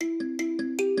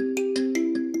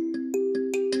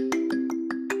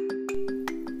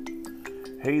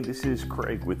Hey, this is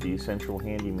Craig with the Essential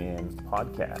Handyman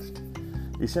podcast.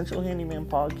 The Essential Handyman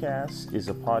podcast is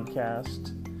a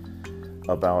podcast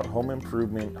about home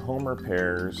improvement, home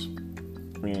repairs,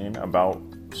 and about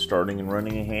starting and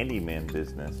running a handyman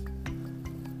business.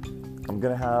 I'm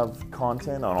going to have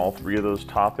content on all three of those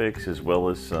topics, as well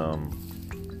as some,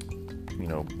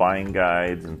 buying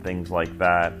guides and things like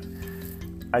that.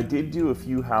 I did do a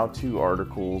few how-to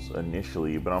articles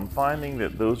initially, but I'm finding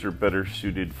that those are better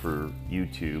suited for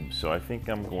YouTube. So I think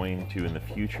I'm going to, in the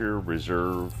future,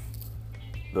 reserve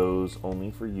those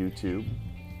only for YouTube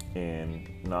and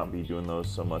not be doing those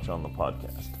so much on the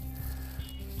podcast.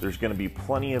 There's going to be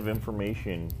plenty of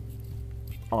information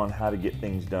on how to get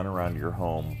things done around your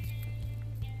home.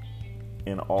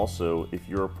 And also, if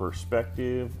you're a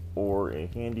prospective or a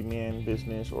handyman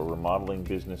business or remodeling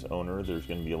business owner, there's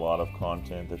going to be a lot of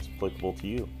content that's applicable to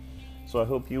you. So I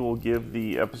hope you will give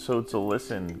the episodes a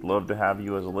listen. Love to have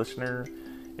you as a listener.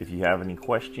 If you have any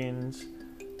questions,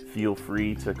 feel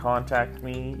free to contact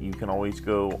me. You can always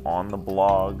go on the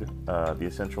blog, the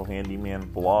Essential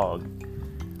Handyman blog,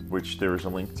 which there's a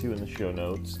link to in the show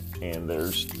notes, and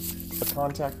there's a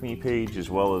contact me page, as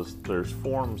well as there's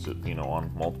forms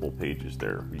on multiple pages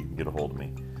there where you can get a hold of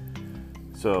me.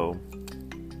 So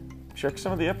check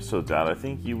some of the episodes out. I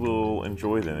think you will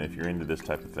enjoy them if you're into this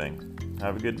type of thing.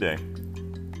 Have a good day.